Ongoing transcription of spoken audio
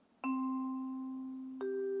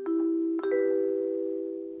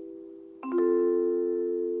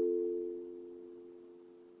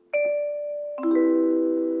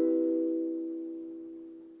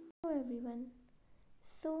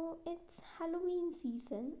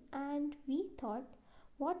season, and we thought,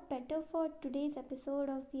 what better for today's episode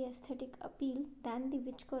of the aesthetic appeal than the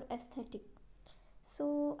witchcore aesthetic?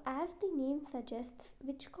 So, as the name suggests,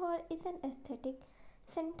 witchcore is an aesthetic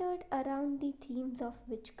centered around the themes of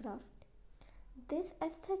witchcraft. This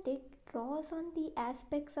aesthetic draws on the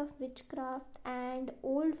aspects of witchcraft and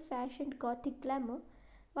old fashioned gothic glamour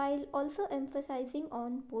while also emphasizing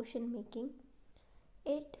on potion making.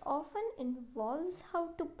 It often involves how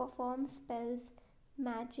to perform spells,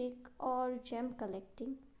 magic, or gem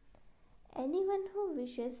collecting. Anyone who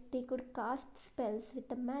wishes they could cast spells with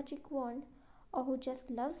a magic wand or who just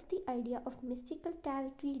loves the idea of mystical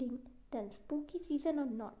tarot reading, then spooky season or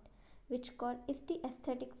not, Witchcore is the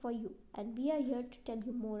aesthetic for you, and we are here to tell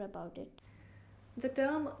you more about it. The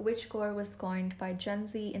term witchcore was coined by Gen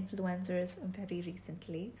Z influencers very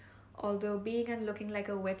recently. Although being and looking like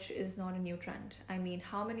a witch is not a new trend. I mean,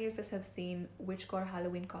 how many of us have seen witchcore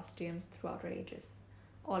Halloween costumes throughout our ages?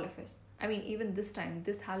 All of us. I mean, even this time,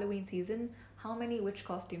 this Halloween season, how many witch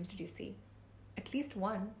costumes did you see? At least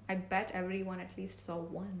one. I bet everyone at least saw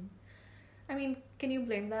one. I mean, can you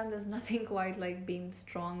blame them? There's nothing quite like being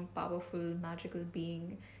strong, powerful, magical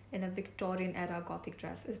being in a Victorian era gothic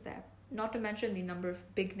dress, is there? Not to mention the number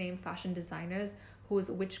of big name fashion designers whose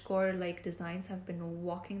witchcore like designs have been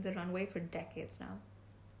walking the runway for decades now.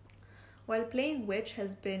 While playing witch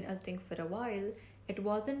has been a thing for a while, it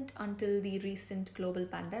wasn't until the recent global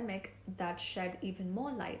pandemic that shed even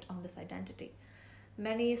more light on this identity.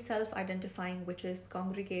 Many self identifying witches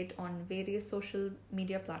congregate on various social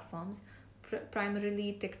media platforms,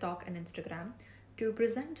 primarily TikTok and Instagram, to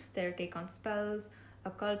present their take on spells,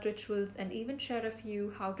 occult rituals, and even share a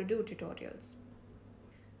few how to do tutorials.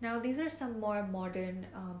 Now, these are some more modern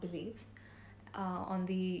beliefs on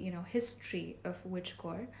the history of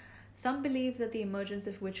witchcore. Some believe that the emergence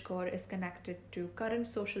of witchcore is connected to current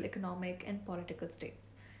social, economic, and political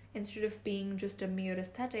states. Instead of being just a mere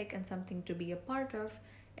aesthetic and something to be a part of,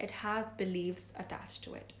 it has beliefs attached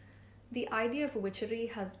to it. The idea of witchery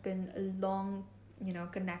has been long,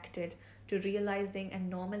 connected to realizing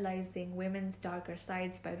and normalizing women's darker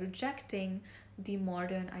sides by rejecting the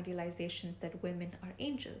modern idealizations that women are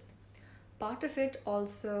angels. Part of it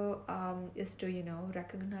also is to,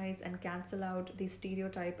 recognize and cancel out the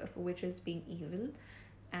stereotype of witches being evil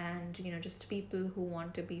and, just people who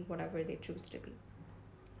want to be whatever they choose to be.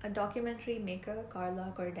 A documentary maker,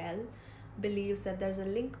 Carla Cordell, believes that there's a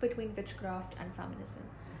link between witchcraft and feminism.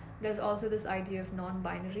 There's also this idea of non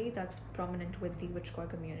binary that's prominent with the witchcore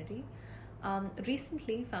community.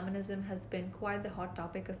 Recently, feminism has been quite the hot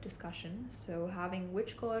topic of discussion, so having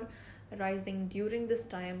witchcore rising during this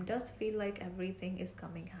time does feel like everything is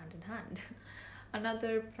coming hand in hand.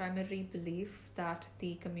 Another primary belief that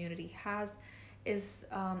the community has is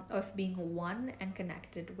of being one and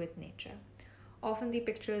connected with nature. Often, the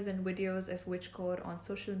pictures and videos of witchcore on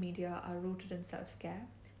social media are rooted in self care.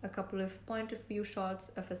 A couple of point of view shots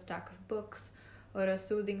of a stack of books or a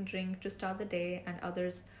soothing drink to start the day, and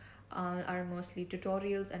others are mostly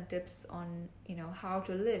tutorials and tips on how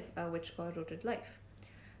to live a witchcore rooted life.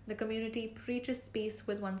 The community preaches peace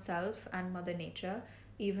with oneself and Mother Nature,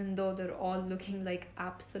 even though they're all looking like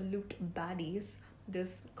absolute baddies.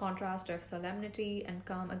 This contrast of solemnity and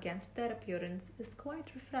calm against their appearance is quite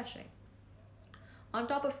refreshing. On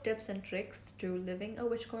top of tips and tricks to living a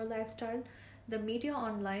witchcore lifestyle, the media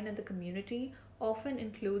online and the community often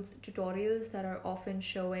includes tutorials that are often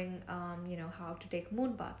showing, how to take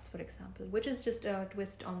moon baths, for example, which is just a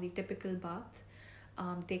twist on the typical bath,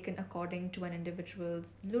 taken according to an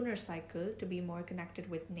individual's lunar cycle to be more connected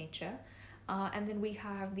with nature. And then we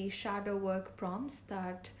have the shadow work prompts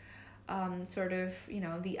that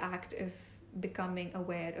the act of becoming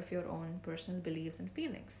aware of your own personal beliefs and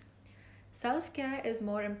feelings. Self-care is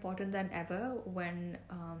more important than ever when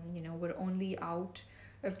we're only out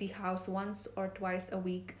of the house once or twice a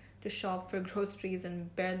week to shop for groceries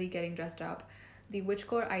and barely getting dressed up. The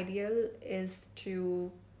witchcore ideal is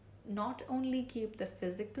to not only keep the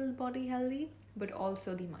physical body healthy but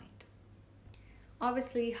also the mind.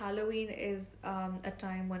 Obviously, Halloween is a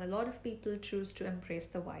time when a lot of people choose to embrace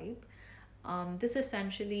the vibe. This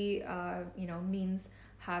essentially means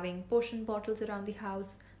having potion bottles around the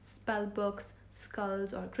house, spell books,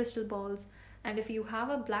 skulls, or crystal balls. And if you have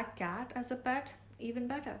a black cat as a pet, even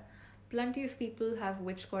better. Plenty of people have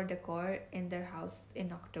witchcore decor in their house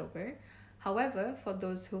in October. However, for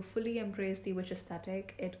those who fully embrace the witch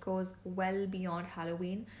aesthetic, it goes well beyond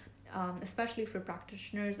Halloween, especially for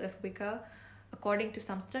practitioners of Wicca. According to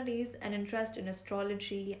some studies, an interest in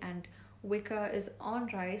astrology and Wicca is on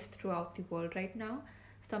rise throughout the world right now.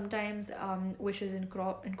 Sometimes witches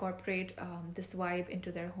incorporate this vibe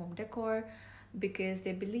into their home decor. because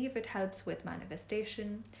they believe it helps with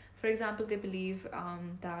manifestation. For example, they believe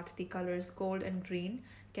that the colors gold and green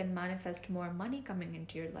can manifest more money coming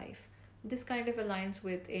into your life. This kind of aligns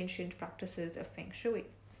with ancient practices of feng shui.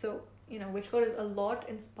 So, witchcore is a lot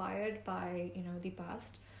inspired by, the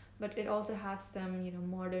past, but it also has some,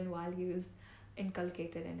 modern values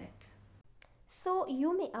inculcated in it. So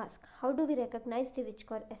you may ask, how do we recognize the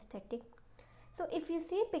witchcore aesthetic? So if you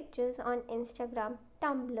see pictures on Instagram,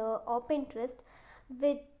 Tumblr, or Pinterest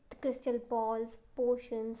with crystal balls,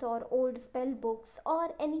 potions, or old spell books, or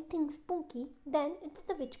anything spooky, then it's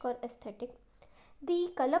the witchcore aesthetic.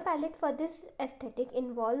 The color palette for this aesthetic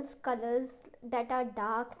involves colors that are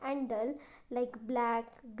dark and dull, like black,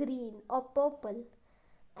 green, or purple.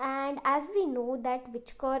 And as we know that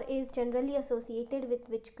witchcore is generally associated with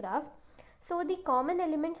witchcraft, so the common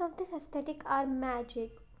elements of this aesthetic are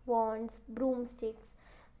magic, wands, broomsticks,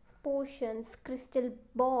 potions, crystal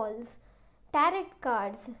balls, tarot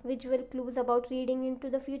cards. Visual clues about reading into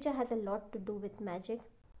the future has a lot to do with magic.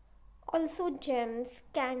 Also gems,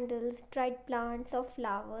 candles, dried plants or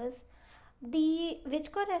flowers. The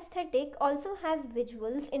witchcore aesthetic also has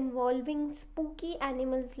visuals involving spooky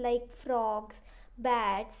animals like frogs,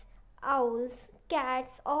 bats, owls,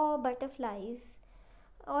 cats, or butterflies.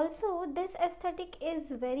 Also, this aesthetic is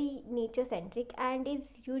very nature centric and is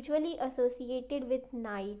usually associated with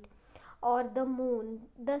night or the moon,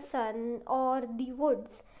 the sun, or the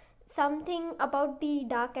woods. Something about the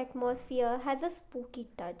dark atmosphere has a spooky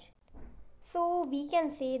touch. So, we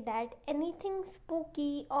can say that anything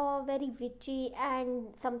spooky or very witchy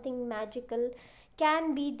and something magical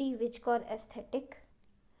can be the witchcore aesthetic.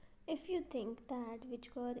 If you think that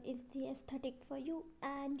witchcore is the aesthetic for you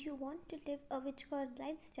and you want to live a witchcore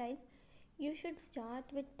lifestyle, you should start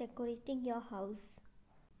with decorating your house.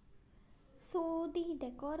 So, the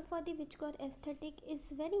decor for the witchcore aesthetic is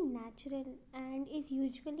very natural and is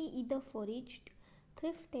usually either foraged,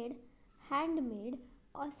 thrifted, handmade,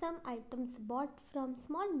 or some items bought from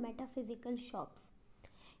small metaphysical shops.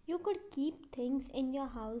 You could keep things in your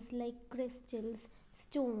house like crystals,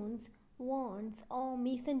 stones, wands, or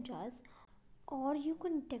mason jars, or you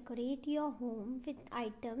can decorate your home with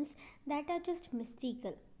items that are just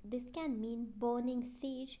mystical. This can mean burning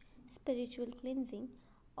sage, spiritual cleansing,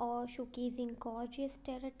 or showcasing gorgeous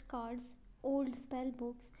tarot cards, old spell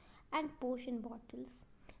books, and potion bottles.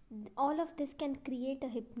 All of this can create a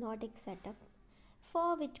hypnotic setup.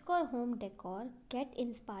 For Witchcore home decor, get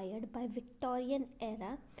inspired by Victorian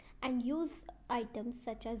era and use items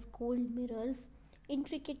such as gold mirrors,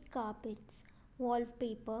 intricate carpets,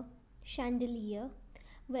 wallpaper, chandelier,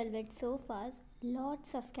 velvet sofas,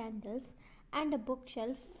 lots of candles, and a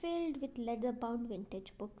bookshelf filled with leather bound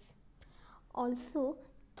vintage books. Also,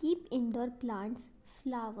 keep indoor plants,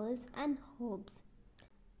 flowers, and herbs.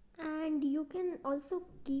 And you can also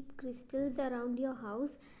keep crystals around your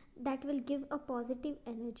house that will give a positive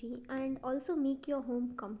energy and also make your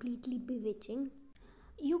home completely bewitching.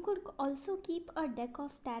 You could also keep a deck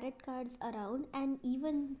of tarot cards around and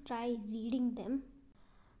even try reading them.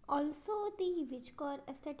 Also, the witchcore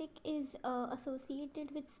aesthetic is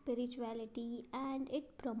associated with spirituality and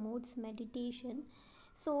it promotes meditation.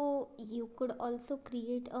 So, you could also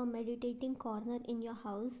create a meditating corner in your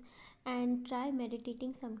house and try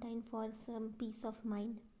meditating sometime for some peace of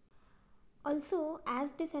mind. Also, as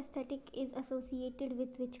this aesthetic is associated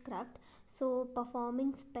with witchcraft, so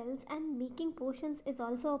performing spells and making potions is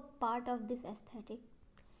also a part of this aesthetic.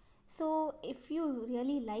 So, if you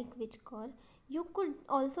really like witchcore, you could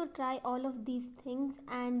also try all of these things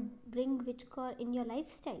and bring witchcore in your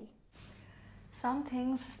lifestyle. Some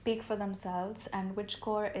things speak for themselves, and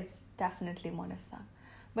witchcore is definitely one of them.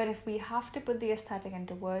 But if we have to put the aesthetic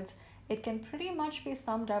into words, it can pretty much be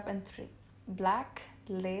summed up in three: black,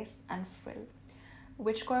 lace, and frill.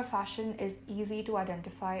 Witchcore fashion is easy to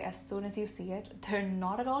identify as soon as you see it. They're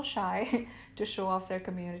not at all shy to show off their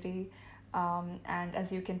community. And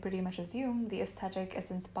as you can pretty much assume, the aesthetic is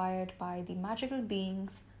inspired by the magical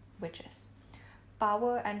beings, witches.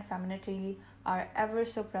 Power and femininity are ever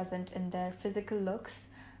so present in their physical looks,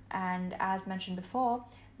 and as mentioned before,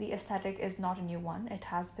 the aesthetic is not a new one, it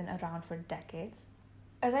has been around for decades.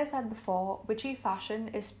 As I said before, witchy fashion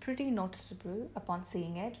is pretty noticeable upon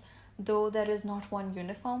seeing it, though there is not one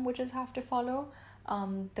uniform witches have to follow.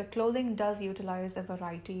 The clothing does utilize a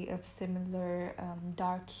variety of similar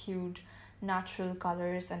dark hued natural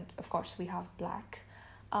colors, and of course, we have black.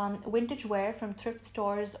 Vintage wear from thrift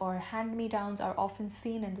stores or hand me downs are often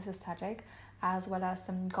seen in this aesthetic, as well as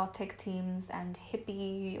some gothic themes and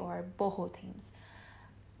hippie or boho themes.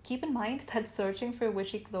 Keep in mind that searching for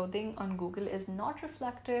witchy clothing on Google is not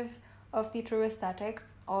reflective of the true aesthetic,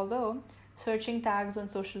 although searching tags on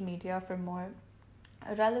social media for more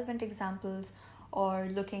relevant examples, or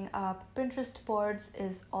looking up Pinterest boards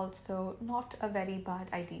is also not a very bad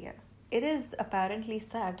idea. It is apparently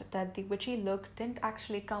said that the witchy look didn't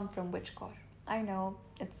actually come from witchcore. I know,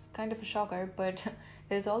 it's kind of a shocker, but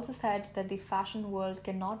it is also said that the fashion world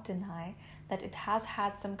cannot deny that it has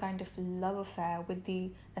had some kind of love affair with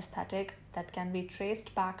the aesthetic that can be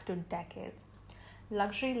traced back to decades.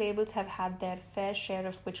 Luxury labels have had their fair share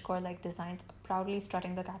of witchcore like designs proudly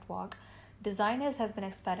strutting the catwalk. Designers have been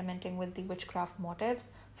experimenting with the witchcraft motifs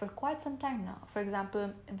for quite some time now. For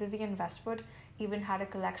example, Vivienne Westwood even had a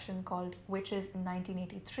collection called Witches in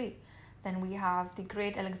 1983. Then we have the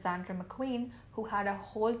great Alexander McQueen, who had a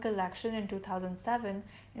whole collection in 2007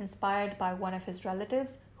 inspired by one of his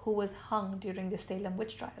relatives who was hung during the Salem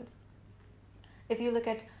witch trials. If you look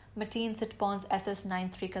at Mateen Sitpon's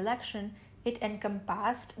SS93 collection, it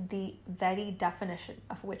encompassed the very definition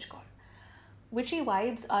of witchcore. Witchy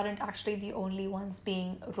vibes aren't actually the only ones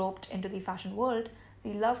being roped into the fashion world.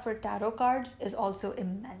 The love for tarot cards is also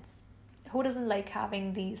immense. Who doesn't like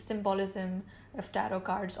having the symbolism of tarot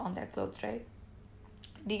cards on their clothes, right?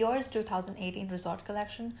 Dior's 2018 Resort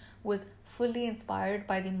collection was fully inspired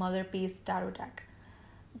by the Mother Piece tarot deck.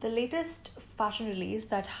 The latest fashion release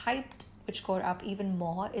that hyped witchcore up even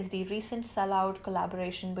more is the recent sellout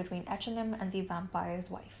collaboration between H&M and the Vampire's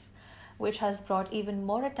Wife, which has brought even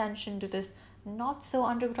more attention to this not so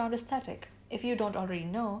underground aesthetic. If you don't already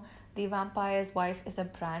know, the Vampire's Wife is a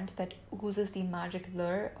brand that oozes the magic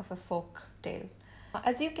lure of a folk tale.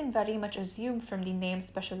 As you can very much assume from the name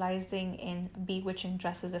specializing in bewitching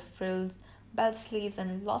dresses of frills, bell sleeves,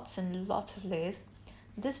 and lots of lace,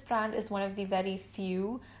 this brand is one of the very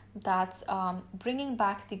few that's bringing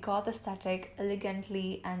back the goth aesthetic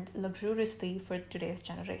elegantly and luxuriously for today's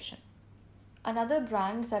generation. Another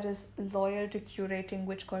brand that is loyal to curating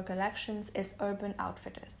witchcore collections is Urban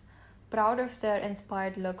Outfitters. Proud of their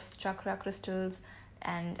inspired looks, chakra crystals,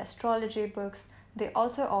 and astrology books, they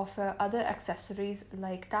also offer other accessories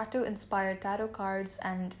like tattoo inspired tarot cards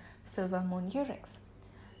and silver moon earrings.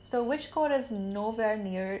 So, witchcore is nowhere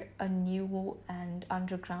near a new and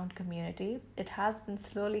underground community. It has been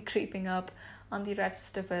slowly creeping up on the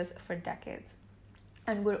rest of us for decades,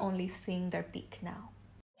 and we're only seeing their peak now.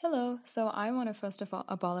 Hello. So I want to first of all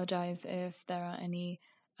apologize if there are any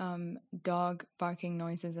dog barking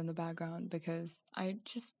noises in the background because I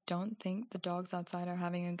just don't think the dogs outside are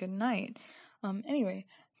having a good night. Anyway,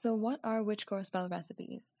 so what are witchcore spell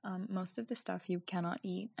recipes? Most of the stuff you cannot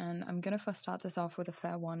eat, and I'm gonna first start this off with a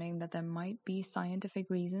fair warning that there might be scientific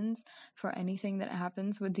reasons for anything that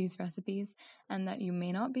happens with these recipes, and that you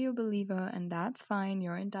may not be a believer, and that's fine.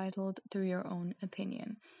 You're entitled to your own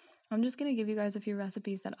opinion. I'm just going to give you guys a few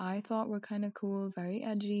recipes that I thought were kind of cool, very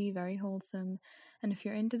edgy, very wholesome. And if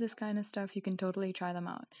you're into this kind of stuff, you can totally try them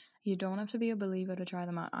out. You don't have to be a believer to try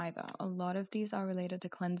them out either. A lot of these are related to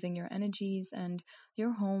cleansing your energies and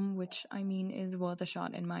your home, which I mean is worth a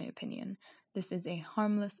shot in my opinion. This is a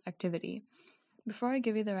harmless activity. Before I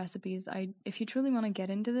give you the recipes, if you truly want to get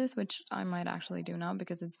into this, which I might actually do now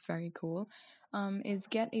because it's very cool, is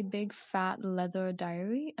get a big fat leather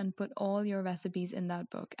diary and put all your recipes in that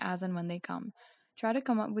book as and when they come. Try to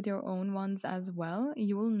come up with your own ones as well.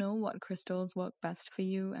 You will know what crystals work best for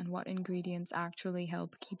you and what ingredients actually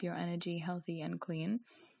help keep your energy healthy and clean.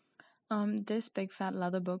 This big fat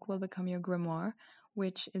leather book will become your grimoire,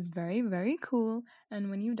 which is very, very cool. And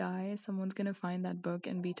when you die, someone's gonna find that book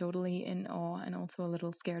and be totally in awe and also a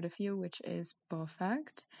little scared of you, which is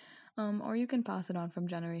perfect. Or you can pass it on from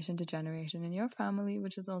generation to generation in your family,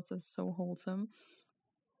 which is also so wholesome.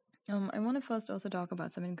 I want to first also talk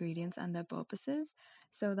about some ingredients and their purposes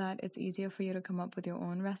so that it's easier for you to come up with your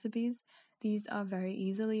own recipes. These are very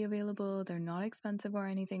easily available, they're not expensive or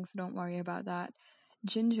anything, so don't worry about that.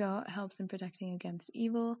 Ginger helps in protecting against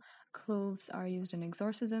evil. Cloves are used in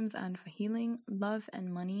exorcisms and for healing. Love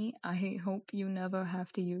and money. I hope you never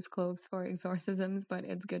have to use cloves for exorcisms, but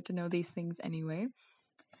it's good to know these things anyway.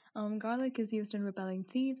 Garlic is used in repelling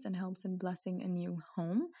thieves and helps in blessing a new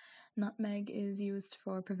home. Nutmeg is used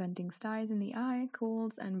for preventing styes in the eye,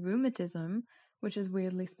 colds, and rheumatism, which is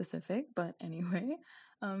weirdly specific, but anyway.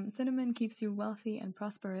 Cinnamon keeps you wealthy and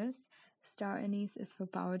prosperous. Star anise is for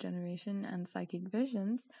power generation and psychic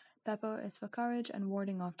visions. Pepper is for courage and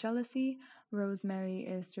warding off jealousy. Rosemary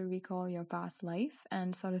is to recall your past life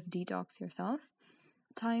and sort of detox yourself.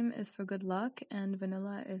 Thyme is for good luck, and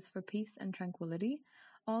vanilla is for peace and tranquility.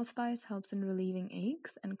 Allspice helps in relieving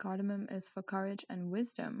aches, and cardamom is for courage and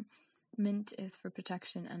wisdom. Mint is for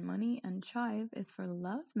protection and money, and chive is for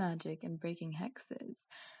love magic and breaking hexes.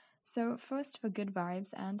 So, first, for good vibes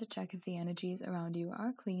and to check if the energies around you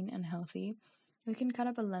are clean and healthy, you can cut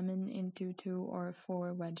up a lemon into 2 or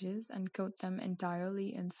 4 wedges and coat them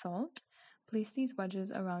entirely in salt. Place these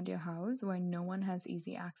wedges around your house where no one has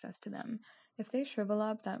easy access to them. If they shrivel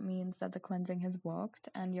up, that means that the cleansing has worked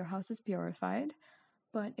and your house is purified.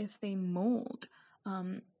 But if they mold,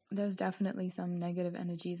 there's definitely some negative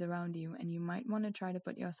energies around you, and you might want to try to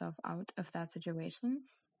put yourself out of that situation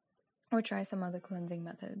or try some other cleansing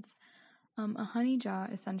methods. A honey jar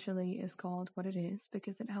essentially is called what it is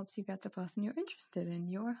because it helps you get the person you're interested in,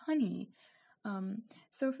 your honey.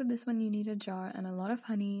 So for this one, you need a jar and a lot of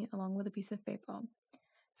honey along with a piece of paper.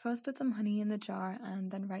 First, put some honey in the jar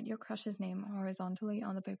and then write your crush's name horizontally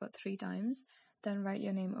on the paper 3 times. Then write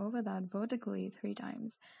your name over that vertically 3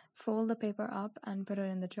 times. Fold the paper up and put it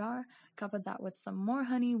in the jar. Cover that with some more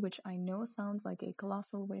honey, which I know sounds like a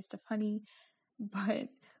colossal waste of honey, but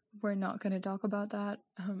we're not going to talk about that.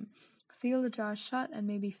 Seal the jar shut and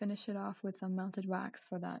maybe finish it off with some melted wax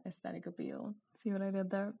for that aesthetic appeal. See what I did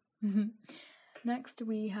there? Next,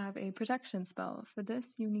 we have a protection spell. For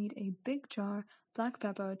this, you need a big jar, black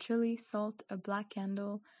pepper, chili, salt, a black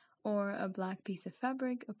candle, or a black piece of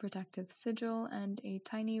fabric, a protective sigil, and a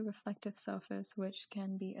tiny reflective surface, which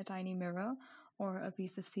can be a tiny mirror or a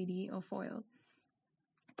piece of CD or foil.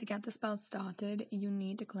 To get the spell started, you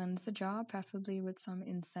need to cleanse the jar, preferably with some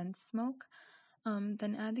incense smoke.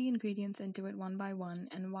 Then add the ingredients into it one by one,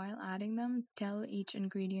 and while adding them, tell each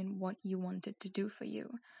ingredient what you want it to do for you.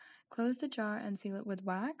 Close the jar and seal it with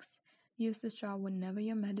wax. Use this jar whenever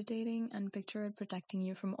you're meditating and picture it protecting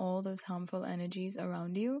you from all those harmful energies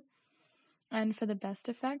around you. And for the best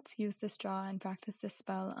effects, use this jar and practice this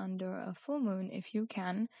spell under a full moon if you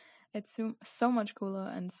can. It's so much cooler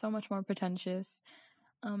and so much more pretentious.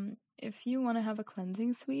 If you want to have a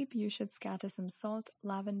cleansing sweep, you should scatter some salt,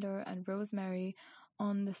 lavender, and rosemary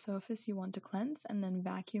on the surface you want to cleanse and then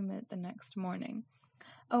vacuum it the next morning.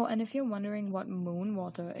 Oh, and if you're wondering what moon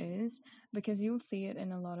water is, because you'll see it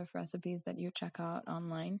in a lot of recipes that you check out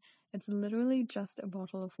online, it's literally just a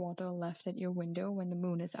bottle of water left at your window when the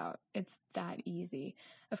moon is out. It's that easy.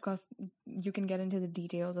 Of course, you can get into the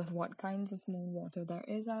details of what kinds of moon water there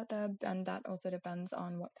is out there, and that also depends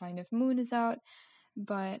on what kind of moon is out.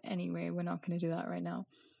 But anyway, we're not going to do that right now.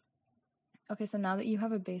 Okay, so now that you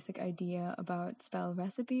have a basic idea about spell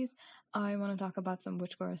recipes, I want to talk about some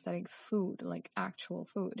witchcore aesthetic food, like actual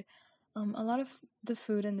food. A lot of the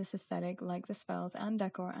food in this aesthetic, like the spells and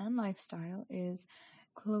decor and lifestyle, is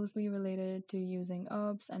closely related to using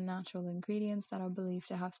herbs and natural ingredients that are believed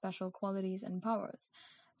to have special qualities and powers.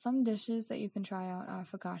 Some dishes that you can try out are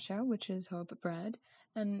focaccia, which is herb bread,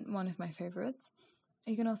 and one of my favorites.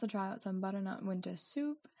 You can also try out some butternut winter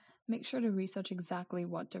soup. Make sure to research exactly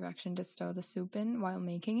what direction to stir the soup in while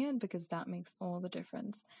making it because that makes all the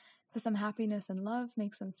difference. For some happiness and love,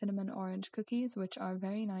 make some cinnamon orange cookies, which are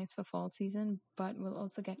very nice for fall season, but will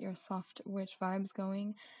also get your soft witch vibes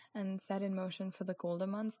going and set in motion for the colder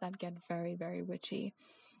months that get very, very witchy.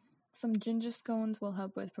 Some ginger scones will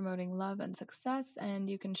help with promoting love and success, and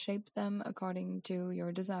you can shape them according to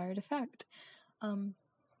your desired effect.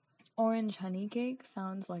 Orange honey cake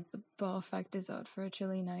sounds like the perfect dessert for a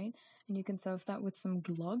chilly night, and you can serve that with some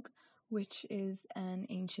glögg, which is an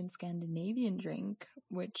ancient Scandinavian drink,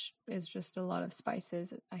 which is just a lot of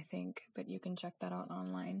spices, I think, but you can check that out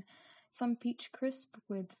online. Some peach crisp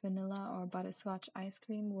with vanilla or butterscotch ice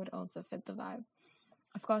cream would also fit the vibe.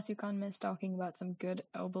 Of course, you can't miss talking about some good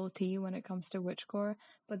herbal tea when it comes to witchcore,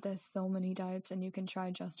 but there's so many types and you can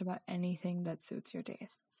try just about anything that suits your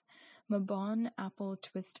tastes. Mabon apple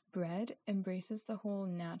twist bread embraces the whole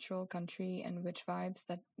natural country and witch vibes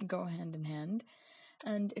that go hand in hand.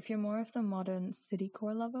 And if you're more of the modern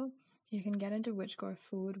citycore lover, you can get into witchcore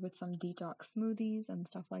food with some detox smoothies and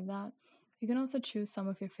stuff like that. You can also choose some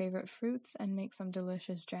of your favorite fruits and make some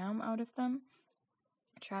delicious jam out of them.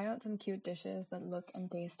 Try out some cute dishes that look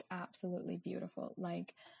and taste absolutely beautiful,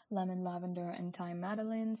 like lemon lavender and thyme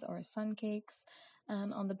madeleines or sun cakes.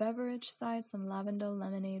 And on the beverage side, some lavender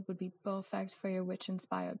lemonade would be perfect for your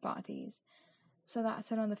witch-inspired parties. So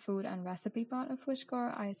that's it on the food and recipe part of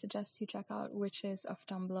Witchcore. I suggest you check out Witches of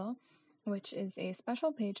Tumblr, which is a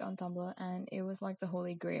special page on Tumblr, and it was like the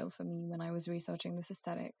holy grail for me when I was researching this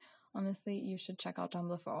aesthetic. Honestly, you should check out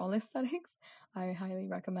Tumblr for all aesthetics. I highly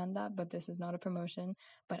recommend that, but this is not a promotion.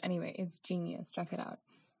 But anyway, it's genius. Check it out.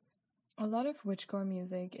 A lot of witchcore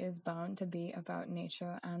music is bound to be about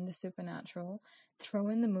nature and the supernatural. Throw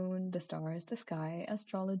in the moon, the stars, the sky,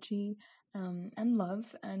 astrology, and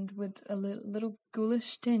love, and with a little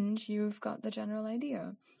ghoulish tinge, you've got the general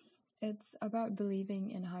idea. It's about believing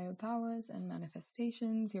in higher powers and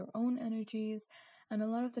manifestations, your own energies, and a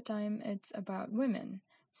lot of the time it's about women,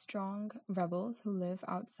 strong rebels who live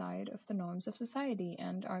outside of the norms of society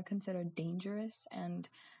and are considered dangerous and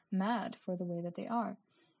mad for the way that they are.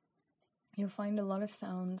 You'll find a lot of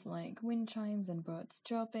sounds like wind chimes and birds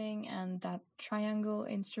chirping and that triangle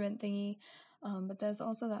instrument thingy. But there's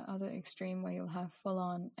also that other extreme where you'll have full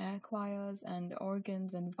on air choirs and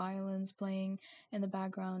organs and violins playing in the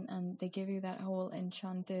background, and they give you that whole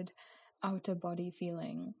enchanted outer body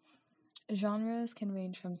feeling. Genres can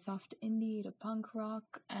range from soft indie to punk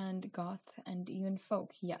rock and goth and even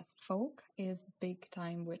folk. Yes, folk is big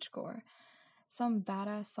time witchcore. Some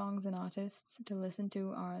badass songs and artists to listen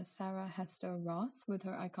to are Sarah Hester Ross with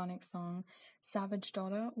her iconic song Savage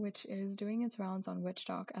Daughter, which is doing its rounds on Witch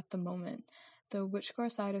Talk at the moment. The witchcore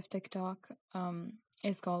side of TikTok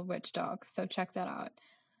is called Witch Talk, so check that out.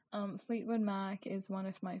 Fleetwood Mac is one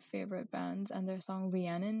of my favorite bands, and their song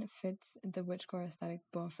Rhiannon fits the witchcore aesthetic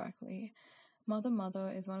perfectly. Mother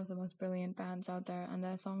Mother is one of the most brilliant bands out there, and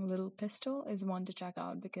their song Little Pistol is one to check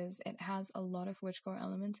out because it has a lot of witchcore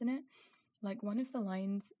elements in it. Like, one of the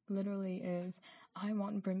lines literally is, I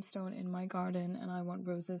want brimstone in my garden and I want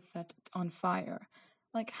roses set on fire.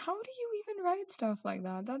 Like, how do you even write stuff like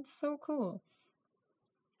that? That's so cool.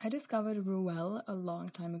 I discovered Ruel a long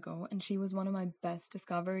time ago, and she was one of my best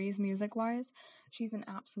discoveries music-wise. She's an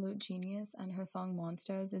absolute genius, and her song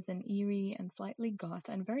Monsters is an eerie and slightly goth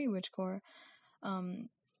and very witchcore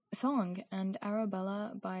song, and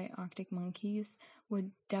Arabella by Arctic Monkeys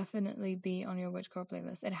would definitely be on your witchcore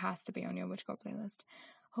playlist. It has to be on your witchcore playlist.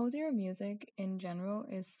 Hosier music in general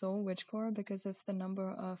is so witchcore because of the number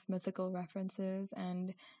of mythical references,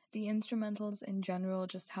 and the instrumentals in general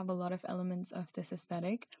just have a lot of elements of this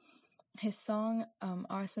aesthetic. His song,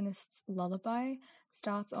 Arsonist's Lullaby,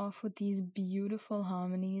 starts off with these beautiful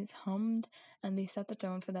harmonies hummed, and they set the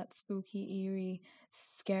tone for that spooky, eerie,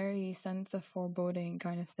 scary sense of foreboding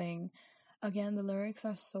kind of thing. Again, the lyrics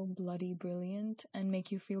are so bloody brilliant and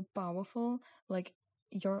make you feel powerful, like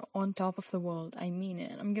you're on top of the world. I mean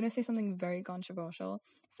it. I'm gonna say something very controversial,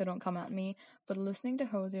 so don't come at me, but listening to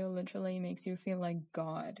Hosier literally makes you feel like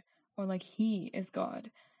God, or like he is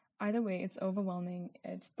God. Either way, it's overwhelming,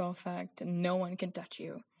 it's perfect, no one can touch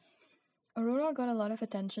you. Aurora got a lot of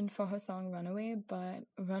attention for her song Runaway, but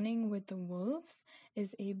Running with the Wolves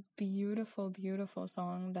is a beautiful, beautiful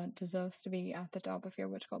song that deserves to be at the top of your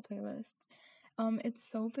witchcore playlist. It's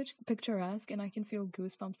so picturesque, and I can feel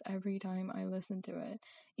goosebumps every time I listen to it.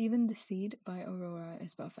 Even The Seed by Aurora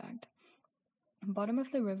is perfect. Bottom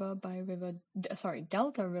of the River by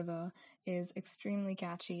Delta River is extremely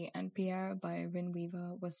catchy, and Pierre by Rin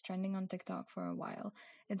Weaver was trending on TikTok for a while.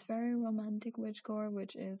 It's very romantic witchcore,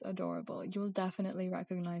 which is adorable. You'll definitely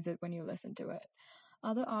recognize it when you listen to it.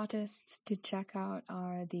 Other artists to check out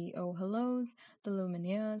are the Oh Hellos, the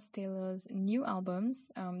Lumineers, Taylor's new albums,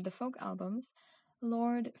 the folk albums,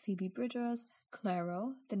 Lorde, Phoebe Bridgers,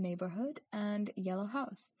 Clairo, The Neighborhood, and Yellow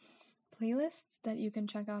House. Playlists that you can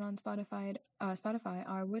check out on Spotify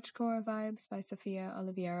are Witchcore Vibes by Sophia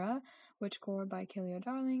Oliveira, Witchcore by Killia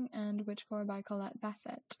Darling, and Witchcore by Colette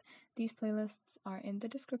Bassett. These playlists are in the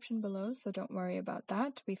description below, so don't worry about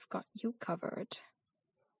that. We've got you covered.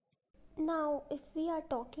 Now, if we are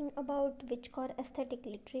talking about witchcore aesthetic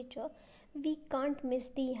literature, we can't miss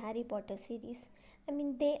the Harry Potter series. I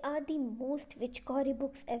mean, they are the most witchcore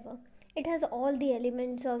books ever. It has all the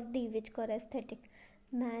elements of the witchcore aesthetic: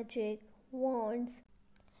 magic, wands,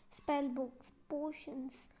 spell books,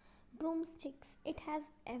 potions, broomsticks. It has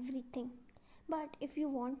everything. But if you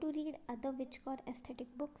want to read other witchcore aesthetic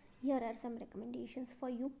books, here are some recommendations for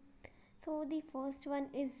you. So the first one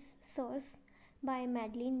is Source by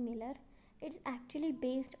Madeline Miller. It's actually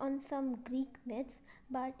based on some Greek myths,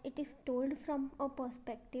 but it is told from a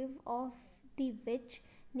perspective of the witch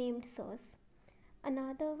named Circe.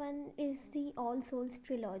 Another one is the All Souls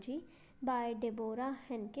trilogy by Deborah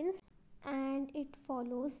Henkins, and it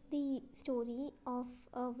follows the story of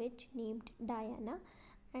a witch named Diana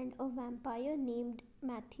and a vampire named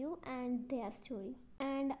Matthew and their story.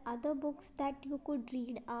 And other books that you could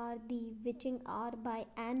read are The Witching Hour by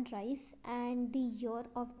Anne Rice and The Year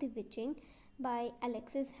of the Witching by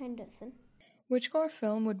Alexis Henderson. Witchcore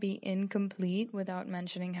film would be incomplete without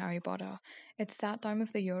mentioning Harry Potter. It's that time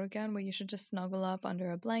of the year again where you should just snuggle up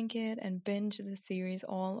under a blanket and binge the series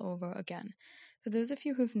all over again. For those of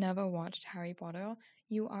you who've never watched Harry Potter,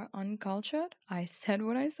 you are uncultured. I said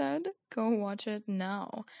what I said. Go watch it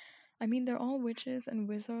now. I mean, they're all witches and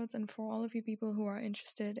wizards, and for all of you people who are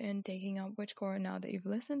interested in taking up witchcore now that you've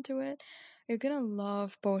listened to it, you're gonna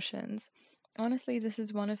love potions. Honestly, this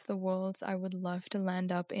is one of the worlds I would love to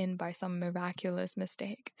land up in by some miraculous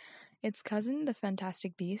mistake. Its cousin, The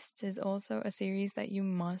Fantastic Beasts, is also a series that you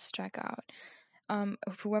must check out.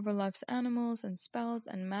 Whoever loves animals and spells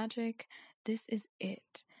and magic, this is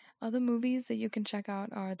it. Other movies that you can check out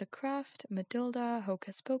are The Craft, Matilda,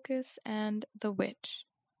 Hocus Pocus, and The Witch.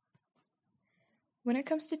 When it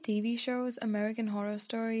comes to TV shows, American Horror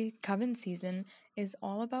Story Coven Season is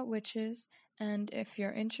all about witches, and if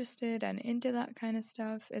you're interested and into that kind of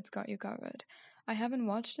stuff, it's got you covered. I haven't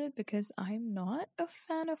watched it because I'm not a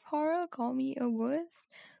fan of horror, call me a wuss,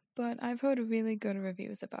 but I've heard really good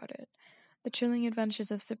reviews about it. The Chilling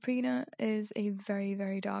Adventures of Sabrina is a very,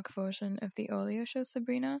 very dark version of the earlier show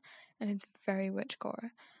Sabrina, and it's very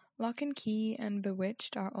witchcore. Lock and Key and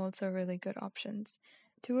Bewitched are also really good options.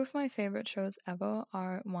 Two of my favorite shows ever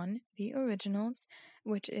are one, The Originals,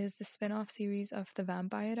 which is the spin off series of The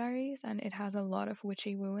Vampire Diaries, and it has a lot of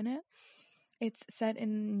witchy woo in it. It's set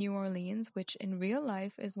in New Orleans, which in real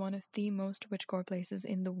life is one of the most witchcore places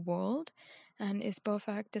in the world and is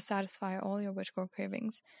perfect to satisfy all your witchcore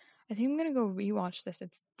cravings. I think I'm gonna go rewatch this,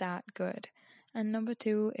 it's that good. And number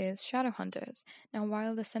two is Shadowhunters. Now,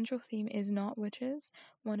 while the central theme is not witches,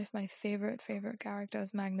 one of my favorite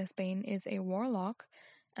characters, Magnus Bane, is a warlock,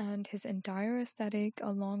 and his entire aesthetic,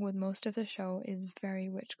 along with most of the show, is very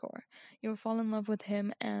witchcore. You'll fall in love with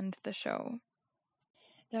him and the show.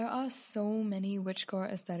 There are so many witchcore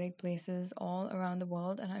aesthetic places all around the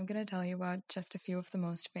world, and I'm going to tell you about just a few of the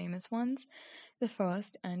most famous ones. The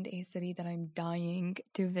first, and a city that I'm dying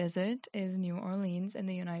to visit, is New Orleans in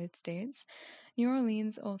the United States. New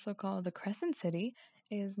Orleans, also called the Crescent City,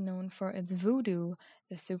 is known for its voodoo,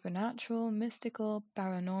 the supernatural, mystical,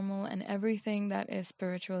 paranormal, and everything that is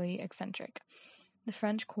spiritually eccentric. The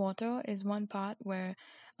French Quarter is one part where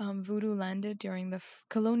voodoo landed during the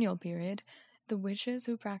colonial period. The witches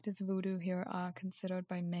who practice voodoo here are considered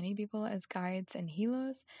by many people as guides and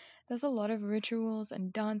healers. There's a lot of rituals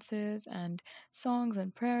and dances and songs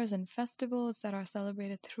and prayers and festivals that are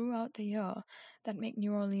celebrated throughout the year that make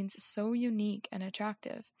New Orleans so unique and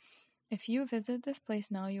attractive. If you visit this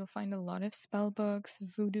place now, you'll find a lot of spell books,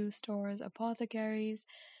 voodoo stores, apothecaries,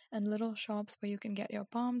 and little shops where you can get your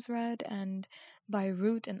palms read and buy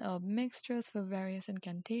root and herb mixtures for various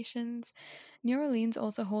incantations. New Orleans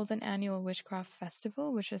also holds an annual witchcraft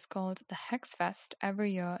festival, which is called the Hex Fest,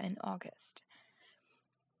 every year in August.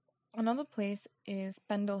 Another place is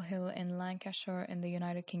Pendle Hill in Lancashire in the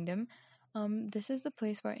United Kingdom. This is the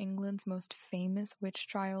place where England's most famous witch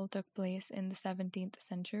trial took place in the 17th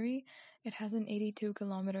century. It has an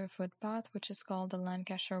 82-kilometer footpath, which is called the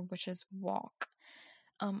Lancashire Witches' Walk.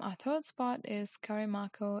 Our third spot is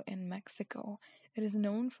Carimaco in Mexico. It is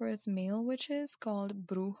known for its male witches called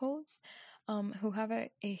brujos, who have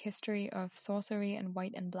a history of sorcery and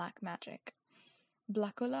white and black magic.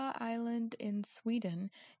 Blackula Island in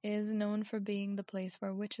Sweden is known for being the place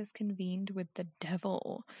where witches convened with the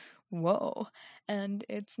devil. Whoa! And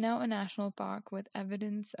it's now a national park with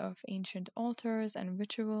evidence of ancient altars and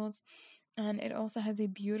rituals. And it also has a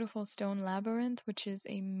beautiful stone labyrinth, which is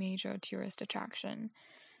a major tourist attraction.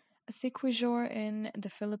 Siquijor in the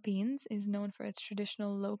Philippines is known for its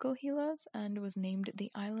traditional local healers and was named the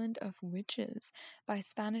Island of Witches by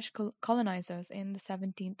Spanish colonizers in the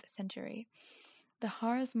 17th century. The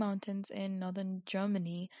Harz Mountains in northern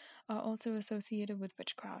Germany are also associated with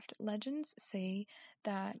witchcraft. Legends say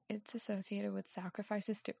that it's associated with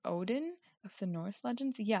sacrifices to Odin of the Norse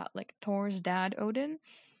legends. Yeah, like Thor's dad, Odin.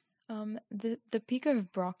 The Peak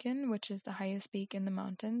of Brocken, which is the highest peak in the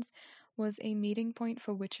mountains, was a meeting point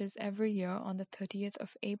for witches every year on the 30th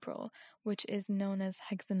of April, which is known as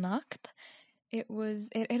Hexenacht.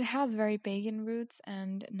 It has very pagan roots,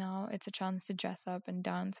 and now it's a chance to dress up and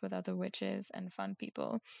dance with other witches and fun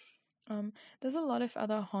people. There's a lot of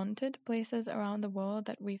other haunted places around the world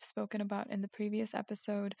that we've spoken about in the previous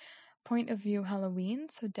episode, Point of View Halloween,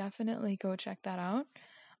 so definitely go check that out.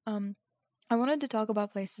 I wanted to talk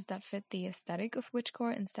about places that fit the aesthetic of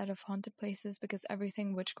witchcore instead of haunted places because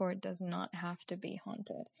everything witchcore does not have to be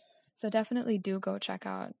haunted. So definitely do go check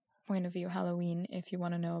out Point of View Halloween if you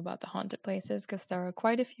want to know about the haunted places, because there are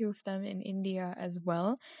quite a few of them in India as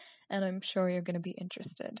well, and I'm sure you're going to be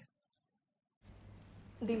interested.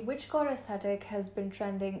 The witchcore aesthetic has been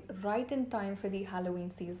trending right in time for the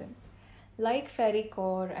Halloween season. Like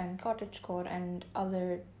fairycore and cottagecore and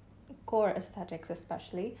other core aesthetics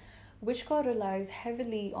especially, witchcore relies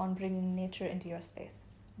heavily on bringing nature into your space.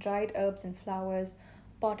 Dried herbs and flowers,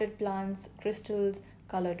 potted plants, crystals,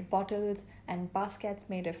 colored bottles, and baskets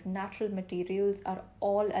made of natural materials are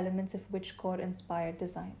all elements of witchcore inspired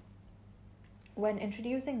design. When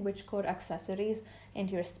introducing witchcore accessories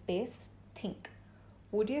into your space, Think,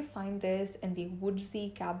 would you find this in the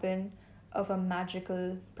woodsy cabin of a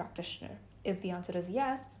magical practitioner? If the answer is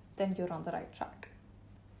yes, then you're on the right track.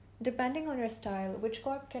 Depending on your style,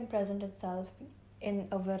 witchcore can present itself in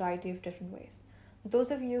a variety of different ways.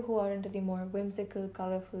 Those of you who are into the more whimsical,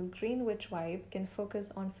 colorful green witch vibe can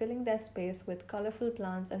focus on filling their space with colorful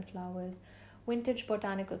plants and flowers, vintage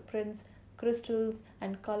botanical prints, crystals,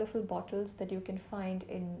 and colorful bottles that you can find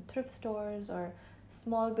in thrift stores or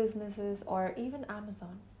small businesses or even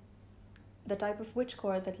Amazon. The type of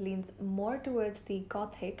witchcore that leans more towards the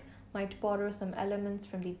gothic might borrow some elements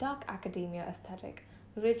from the dark academia aesthetic: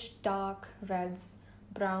 rich dark reds,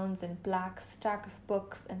 browns, and blacks, stack of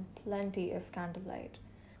books, and plenty of candlelight.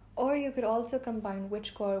 Or you could also combine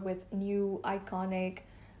witchcore with new, iconic,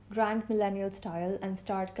 grand millennial style and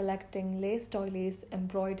start collecting lace doilies,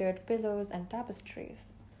 embroidered pillows, and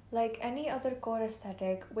tapestries. Like any other core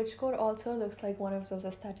aesthetic, witchcore also looks like one of those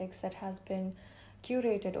aesthetics that has been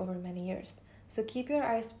curated over many years. So keep your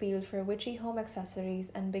eyes peeled for witchy home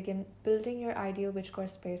accessories and begin building your ideal witchcore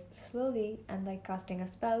space slowly and like casting a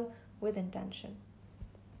spell with intention.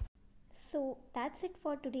 So that's it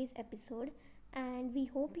for today's episode, and we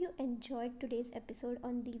hope you enjoyed today's episode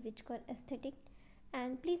on the Witchcore aesthetic.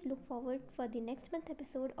 And please look forward for the next month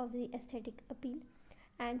episode of the Aesthetic Appeal,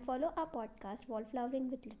 and follow our podcast Wallflowering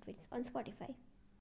with Litwits on Spotify.